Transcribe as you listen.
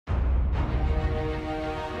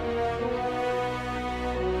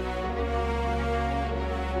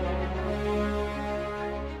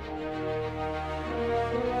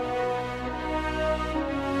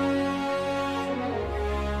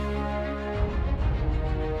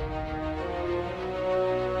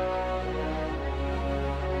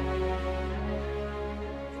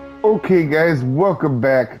Okay, guys, welcome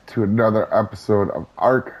back to another episode of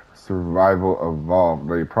Ark Survival Evolved.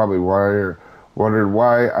 Now, you probably wondered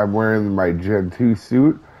why I'm wearing my Gen 2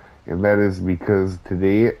 suit, and that is because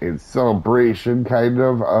today, in celebration,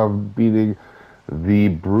 of beating the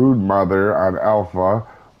Brood Mother on Alpha,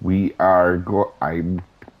 I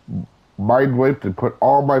mind wiped and put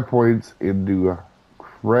all my points into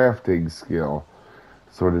crafting skill.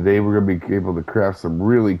 So today we're going to be able to craft some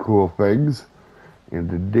really cool things. And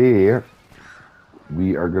today,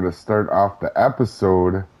 we are going to start off the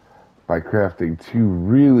episode by crafting two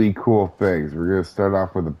really cool things. We're going to start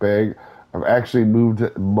off with a bag. I've actually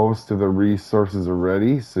moved most of the resources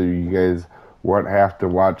already, so you guys won't have to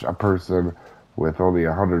watch a person with only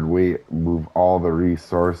 100 weight move all the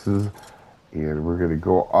resources. And we're going to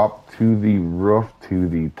go up to the roof to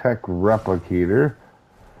the tech replicator.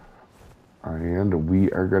 And we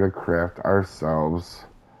are going to craft ourselves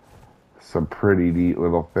some pretty neat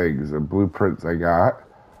little things and blueprints I got.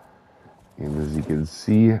 And as you can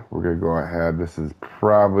see, we're going to go ahead. This is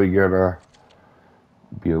probably going to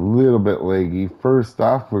be a little bit laggy. First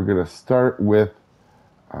off, we're going to start with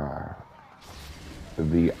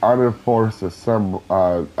the unenforced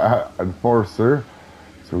enforcer.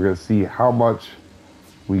 So we're going to see how much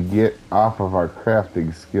we get off of our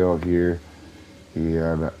crafting skill here.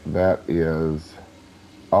 And that is...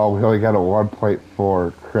 oh, we only got a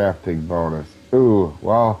 1.4 crafting bonus. Ooh,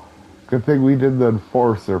 well, good thing we did the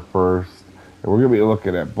Enforcer first. And we're going to be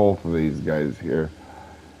looking at both of these guys here.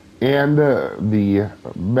 And the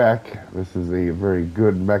mech. This is a very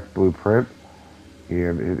good mech blueprint.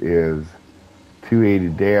 And it is 280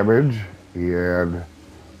 damage and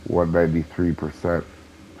 193%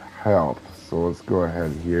 health. So let's go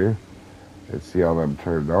ahead here and see how them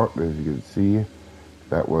turned out. As you can see,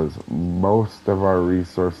 that was most of our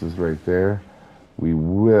resources right there. We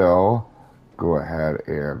will go ahead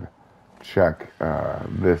and check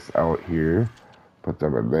this out here. Put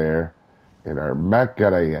them in there. And our mech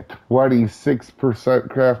got a 26%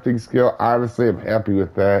 crafting skill. Honestly, I'm happy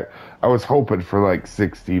with that. I was hoping for like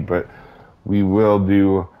 60, but we will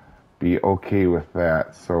be okay with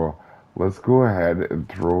that. So let's go ahead and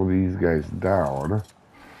throw these guys down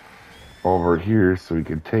over here so we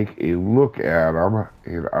can take a look at them.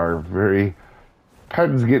 And our very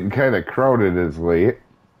pen's getting kind of crowded as late,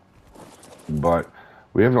 but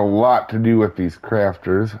we have a lot to do with these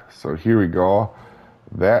crafters. So here we go.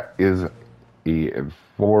 That is a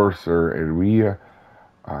enforcer, and we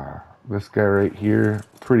this guy right here,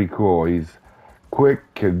 pretty cool. He's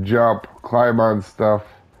quick, can jump, climb on stuff,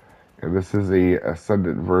 and this is a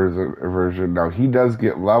ascendant version. Now he does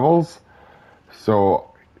get levels, so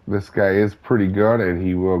this guy is pretty good, and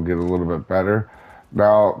he will get a little bit better.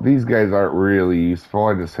 Now, these guys aren't really useful.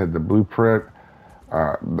 I just had the blueprint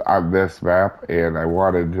on this map, and I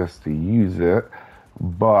wanted just to use it.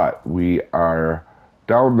 But we are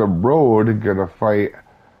down the road going to fight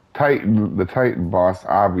the Titan boss.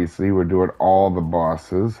 Obviously, we're doing all the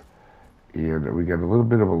bosses. And we got a little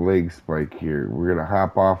bit of a leg spike here. We're going to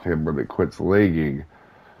hop off him when it quits lagging.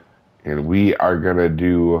 And we are going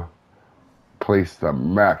to place the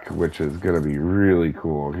mech, which is going to be really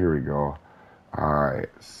cool. Here we go. Alright,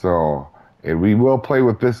 so, and we will play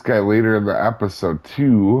with this guy later in the episode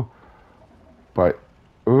too, but,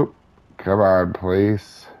 oop, come on,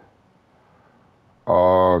 place.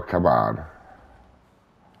 Oh, come on.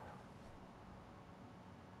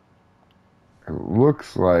 It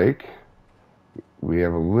looks like we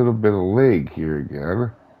have a little bit of lag here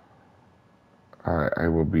again. Alright, I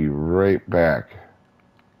will be right back.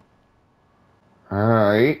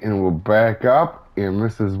 Alright, and we'll back up, and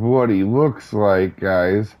this is what he looks like,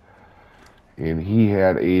 guys. And he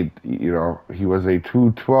had he was a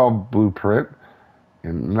 212 blueprint,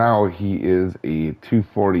 and now he is a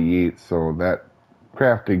 248, so that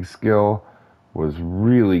crafting skill was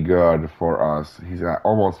really good for us. He's at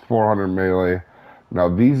almost 400 melee. Now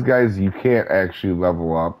these guys you can't actually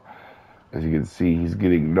level up. As you can see, he's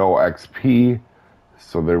getting no XP,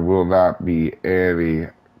 so there will not be any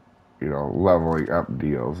leveling up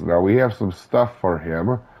deals. Now we have some stuff for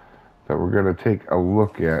him that we're going to take a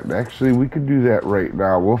look at. And actually, we could do that right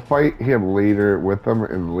now. We'll fight him later with them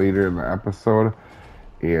and later in the episode,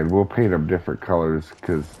 and we'll paint him different colors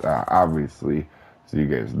because obviously, so you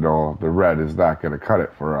guys know, the red is not going to cut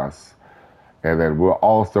it for us. And then we'll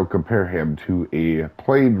also compare him to a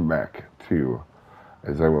plain mech too,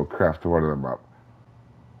 as I will craft one of them up.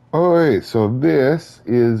 Alright, so this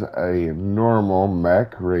is a normal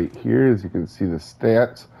mech right here. As you can see the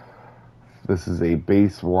stats, this is a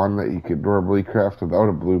base one that you could normally craft without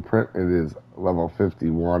a blueprint. It is level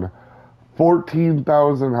 51,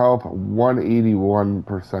 14,000 health,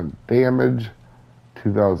 181% damage,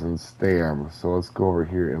 2,000 stam. So let's go over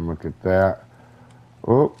here and look at that.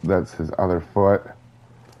 Oh, that's his other foot.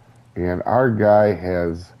 And our guy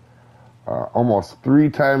has almost 3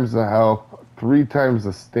 times the health, 3 times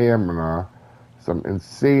the stamina, some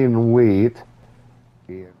insane weight.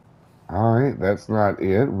 And, all right, that's not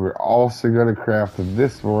it. We're also going to craft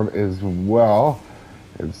this one as well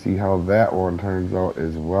and see how that one turns out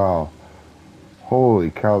as well.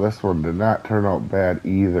 Holy cow, this one did not turn out bad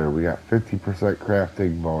either. We got 50%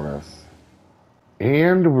 crafting bonus.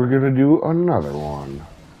 And we're going to do another one.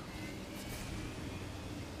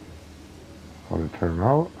 How'd it turn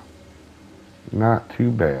out? Not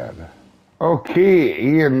too bad.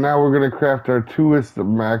 Okay, and now we're going to craft our twist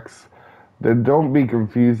mechs. Then don't be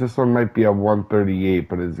confused. This one might be a 138,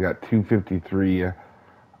 but it's got 253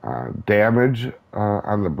 damage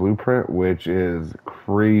on the blueprint, which is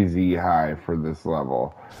crazy high for this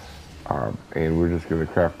level. And we're just going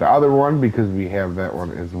to craft the other one because we have that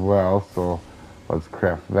one as well. So let's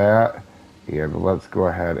craft that, and let's go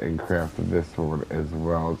ahead and craft this one as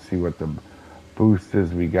well. Let's see what the boost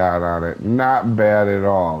is we got on it. Not bad at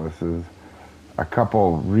all. This is a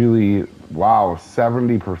couple really, wow,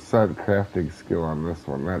 70% crafting skill on this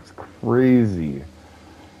one. That's crazy.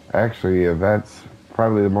 Actually, that's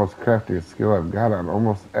probably the most crafting skill I've got on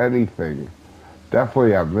almost anything.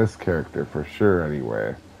 Definitely on this character for sure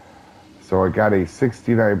anyway. So I got a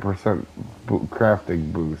 69%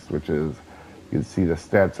 crafting boost, which is, you can see the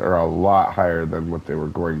stats are a lot higher than what they were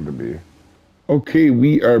going to be. Okay,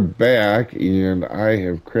 we are back, and I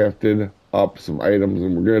have crafted up some items,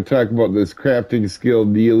 and we're going to talk about this crafting skill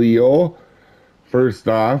dealio. First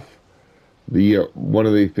off, one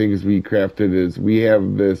of the things we crafted is we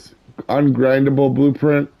have this ungrindable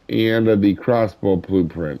blueprint and the crossbow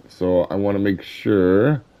blueprint. So I want to make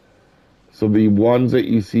sure. So the ones that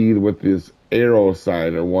you see with this arrow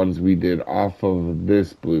side are ones we did off of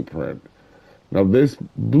this blueprint. Now this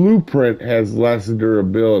blueprint has less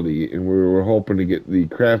durability, and we were hoping to get the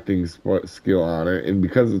crafting skill on it. And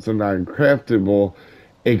because it's a non-craftable,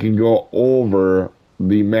 it can go over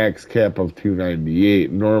the max cap of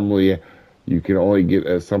 298. Normally, you can only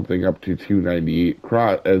get something up to 298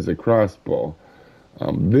 as a crossbow.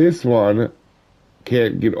 This one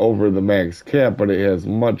can't get over the max cap, but it has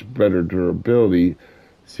much better durability.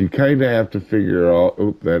 So you kind of have to figure out,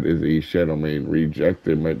 oh, that is a Shadow Mane reject.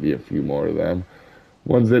 There might be a few more of them.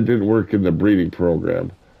 Ones that didn't work in the breeding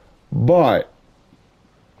program. But,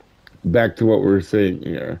 back to what we were saying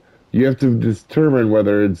here. You have to determine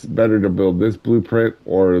whether it's better to build this blueprint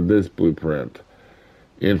or this blueprint.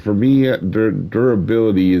 And for me,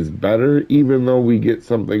 durability is better, even though we get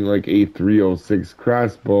something like a 306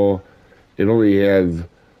 crossbow. It only has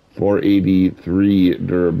 483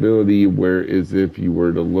 durability, whereas if you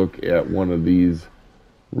were to look at one of these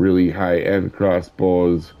really high-end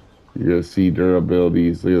crossbows, you're going to see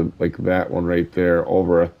durabilities like that one right there,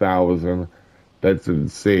 over 1,000. That's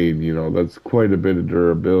insane, you know, that's quite a bit of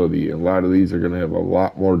durability. A lot of these are going to have a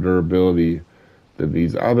lot more durability than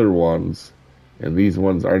these other ones, and these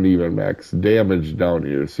ones aren't even max damage down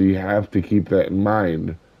here, so you have to keep that in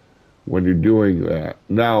mind when you're doing that.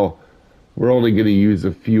 Now, we're only going to use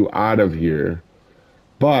a few out of here,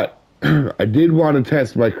 but I did want to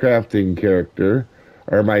test my crafting character,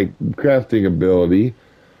 or my crafting ability,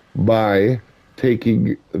 by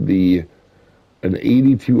taking an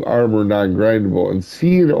 82 armor non-grindable and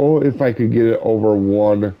seeing if I could get it over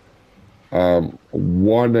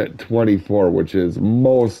 124, which is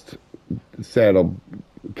most saddle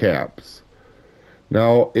caps.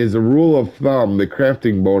 Now, as a rule of thumb, the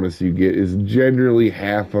crafting bonus you get is generally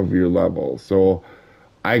half of your level. So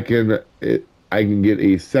I can get a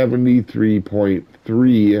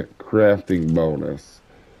 73.3 crafting bonus.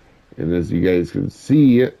 And as you guys can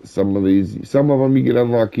see, some of them you get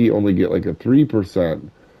unlucky, only get like a 3%.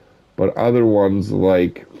 But other ones,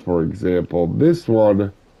 like, for example, this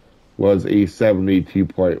one was a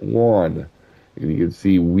 72.1. And you can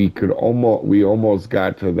see we almost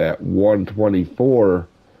got to that 124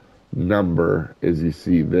 number, as you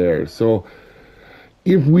see there. So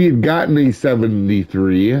if we had gotten a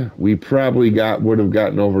 73, we probably would have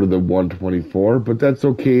gotten over to the 124, but that's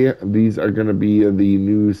okay. These are going to be the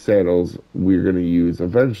new saddles we're going to use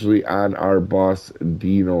eventually on our boss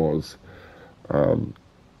dinos.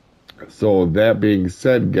 So that being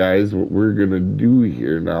said, guys, what we're going to do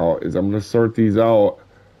here now is I'm going to sort these out.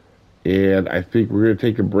 And I think we're going to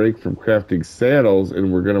take a break from crafting saddles,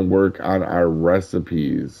 and we're going to work on our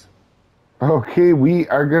recipes. Okay, we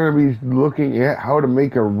are going to be looking at how to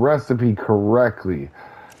make a recipe correctly.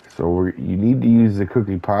 So So you need to use the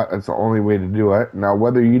cookie pot. That's the only way to do it. Now,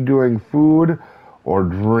 whether you're doing food or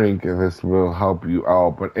drink, this will help you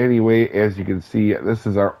out. But anyway, as you can see, this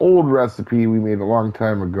is our old recipe we made a long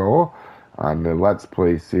time ago on the Let's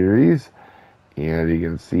Play series. And you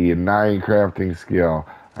can see a 9 crafting skill.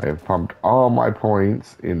 I have pumped all my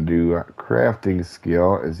points into crafting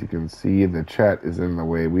skill. As you can see, the chat is in the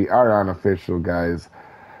way. We are unofficial, guys.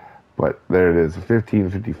 But there it is,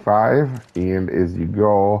 1555. And as you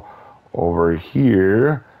go over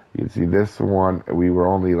here, you can see this one, we were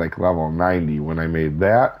only like level 90 when I made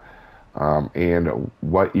that. And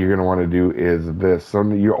what you're going to want to do is this. So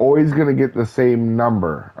you're always going to get the same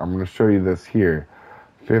number. I'm going to show you this here.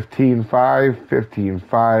 15.5,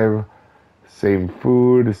 15.5, same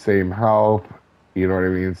food, same health, you know what I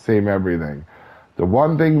mean, same everything. The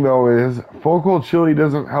one thing though is, focal chili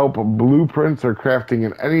doesn't help blueprints or crafting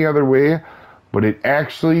in any other way, but it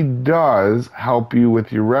actually does help you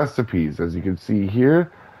with your recipes. As you can see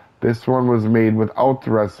here, this one was made without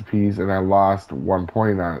the recipes and I lost 1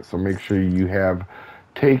 point on it. So make sure you have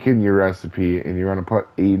taken your recipe and you want to put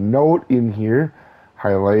a note in here,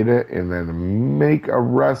 highlight it, and then make a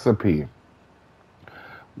recipe.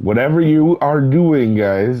 Whatever you are doing,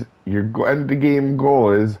 guys, your end game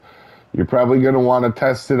goal is you're probably going to want to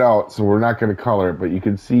test it out, so we're not going to color it, but you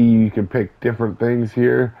can see you can pick different things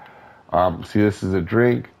here. See, this is a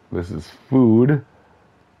drink, this is food,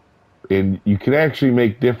 and you can actually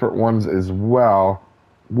make different ones as well.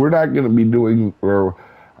 We're not going to be doing, or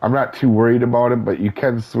I'm not too worried about it, but you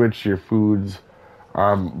can switch your foods.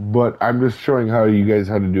 But I'm just showing you guys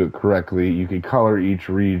how to do it correctly. You can color each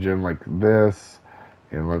region like this,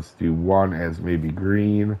 and let's do one as maybe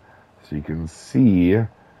green, so you can see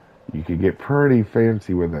you can get pretty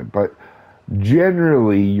fancy with it. But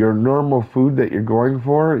generally, your normal food that you're going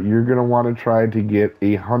for, you're going to want to try to get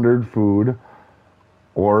 100 food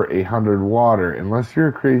or 100 water, unless you're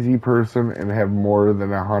a crazy person and have more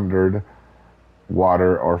than 100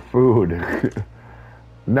 water or food.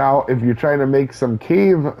 Now, if you're trying to make some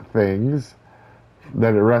cave things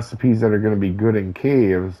that are recipes that are going to be good in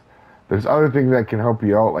caves, there's other things that can help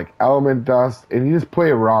you out, like element dust, and you just play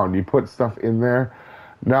around. You put stuff in there.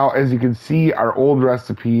 Now, as you can see, our old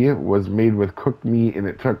recipe was made with cooked meat, and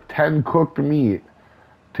it took 10 cooked meat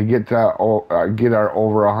to get our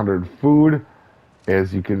over 100 food.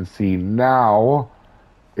 As you can see now,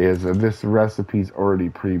 this recipe's already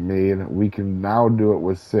pre-made. We can now do it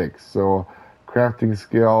with 6. So crafting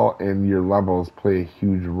skill and your levels play a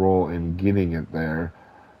huge role in getting it there.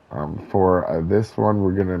 For this one,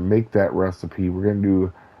 we're going to make that recipe. We're going to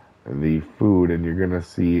do the food, and you're going to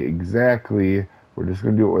see exactly, we're just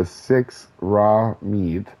going to do it with 6 raw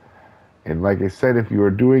meat. And like I said, if you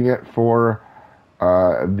were doing it for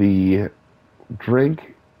the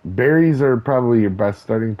drink, berries are probably your best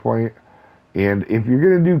starting point. And if you're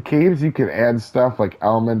going to do caves, you can add stuff like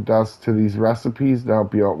element dust to these recipes to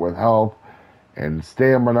help you out with health and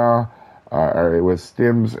stamina, or with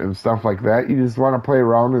stims and stuff like that. You just want to play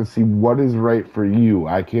around and see what is right for you.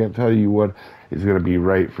 I can't tell you what is going to be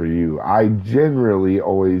right for you. I generally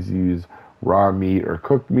always use raw meat or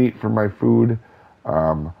cooked meat for my food.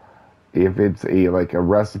 If it's a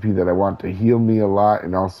recipe that I want to heal me a lot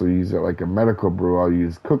and also use it like a medical brew, I'll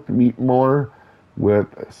use cooked meat more with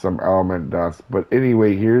some element dust. But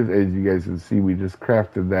anyway, here, as you guys can see, we just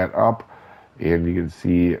crafted that up. And you can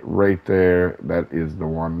see right there, that is the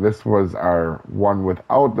one. This was our one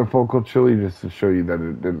without the focal chili, just to show you that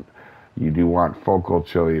it didn't. You do want focal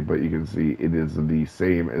chili, but you can see it is the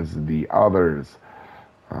same as the others.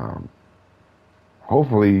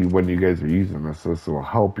 Hopefully, when you guys are using this will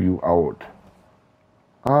help you out.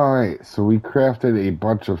 Alright, so we crafted a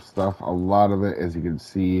bunch of stuff. A lot of it, as you can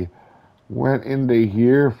see, went into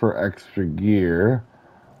here for extra gear.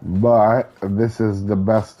 But this is the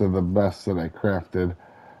best of the best that I crafted.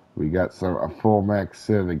 We got a full max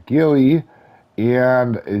set of ghillie,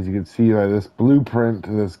 and as you can see by this blueprint,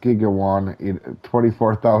 this Giga one,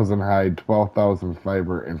 24,000 hide, 12,000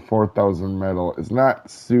 fiber, and 4,000 metal is not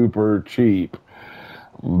super cheap,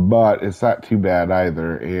 but it's not too bad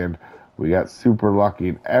either. And we got super lucky.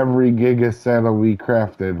 And every Giga saddle we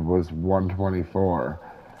crafted was 124.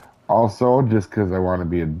 Also, just because I want to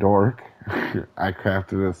be a dork, I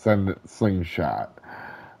crafted a slingshot.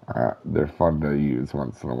 They're fun to use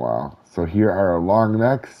once in a while. So here are our long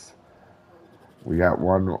necks. We got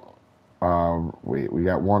one. We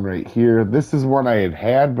got one right here. This is one I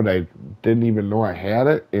had, but I didn't even know I had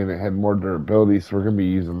it, and it had more durability, so we're gonna be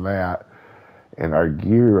using that. And our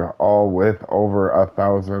gear, all with over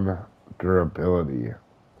 1,000 durability.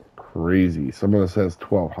 Crazy. Some of this has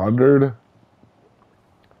 1,200.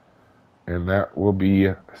 and that will be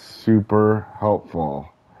super helpful.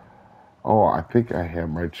 Oh, I think I have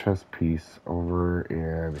my chess piece over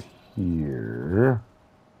in here.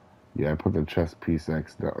 Yeah, I put the chess piece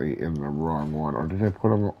accidentally in the wrong one. Or did I put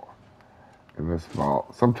them in this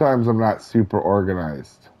vault? Sometimes I'm not super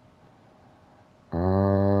organized.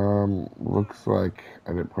 Looks like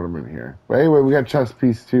I didn't put them in here. But anyway, we got chess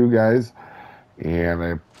piece 2, guys. And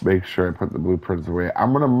I make sure I put the blueprints away.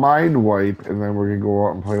 I'm going to mind wipe, and then we're going to go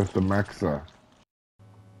out and play with the Mexa.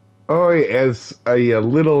 Oh, as a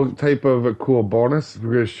little type of a cool bonus,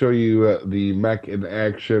 we're going to show you the mech in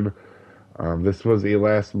action. This was a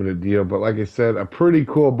last minute deal, but like I said, a pretty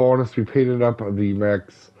cool bonus. We painted up the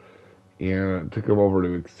mechs and took them over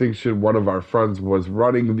to Extinction. One of our friends was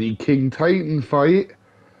running the King Titan fight,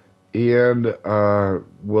 and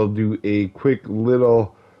we'll do a quick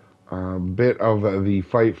little bit of the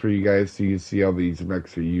fight for you guys so you can see how these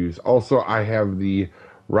mechs are used. Also, I have the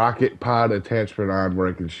rocket pod attachment on where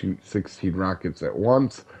I can shoot 16 rockets at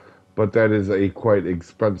once, but that is a quite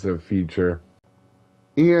expensive feature.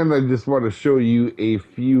 And I just want to show you a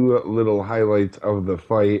few little highlights of the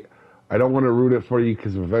fight. I don't want to ruin it for you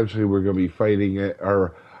because eventually we're going to be fighting it,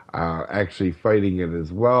 or actually fighting it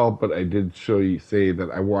as well. But I did say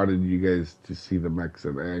that I wanted you guys to see the mechs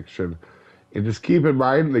in action. And just keep in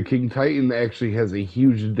mind, the King Titan actually has a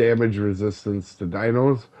huge damage resistance to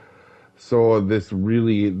dinos. So this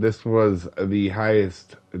was the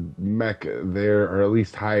highest mech there, or at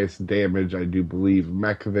least highest damage, I do believe,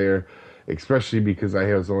 mech there, especially because I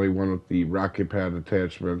was only one with the rocket pad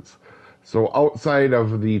attachments. So outside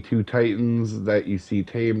of the 2 Titans that you see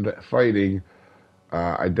tamed fighting,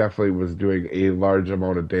 I definitely was doing a large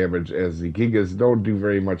amount of damage, as the Gigas don't do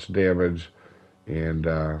very much damage, and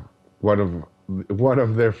one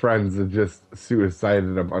of their friends had just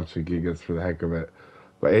suicided a bunch of Gigas for the heck of it.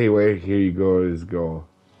 But anyway, here you go.